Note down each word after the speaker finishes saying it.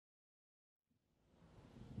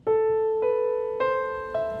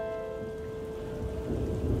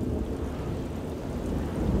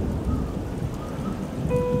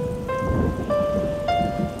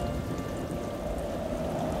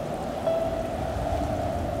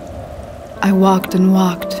I walked and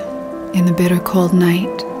walked in the bitter cold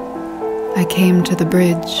night. I came to the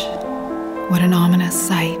bridge. What an ominous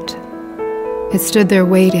sight. It stood there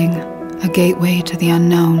waiting, a gateway to the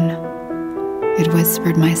unknown. It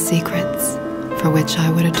whispered my secrets, for which I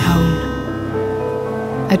would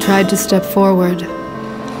atone. I tried to step forward,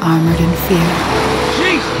 armored in fear.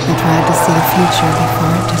 I tried to see the future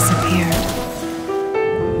before it disappeared.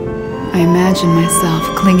 I imagined myself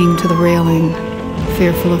clinging to the railing,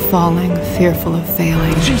 fearful of falling, fearful of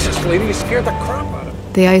failing. Jesus, lady, you scared the crap out of me.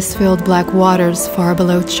 The ice-filled black waters far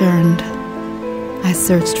below churned. I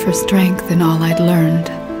searched for strength in all I'd learned.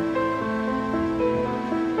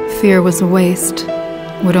 Fear was a waste,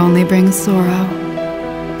 would only bring sorrow,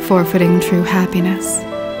 forfeiting true happiness,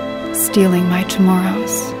 stealing my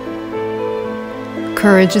tomorrows.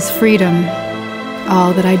 Courage is freedom,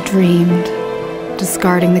 all that I dreamed,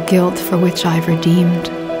 discarding the guilt for which I've redeemed.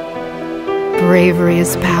 Bravery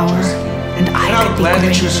is power, and I could be glad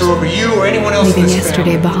to choose her over you or anyone else leaving in this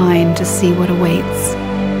yesterday family. behind to see what awaits.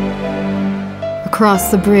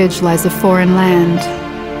 Across the bridge lies a foreign land,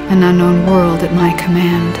 an unknown world at my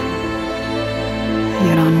command.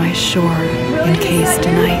 Yet on my shore, encased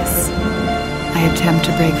in ice, I attempt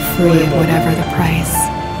to break free at whatever the price.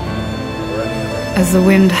 As the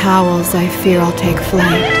wind howls, I fear I'll take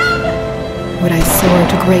flight. Would I soar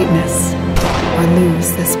to greatness, or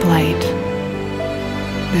lose this plight?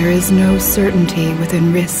 There is no certainty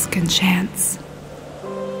within risk and chance.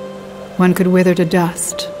 One could wither to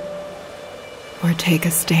dust, or take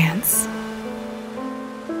a stance.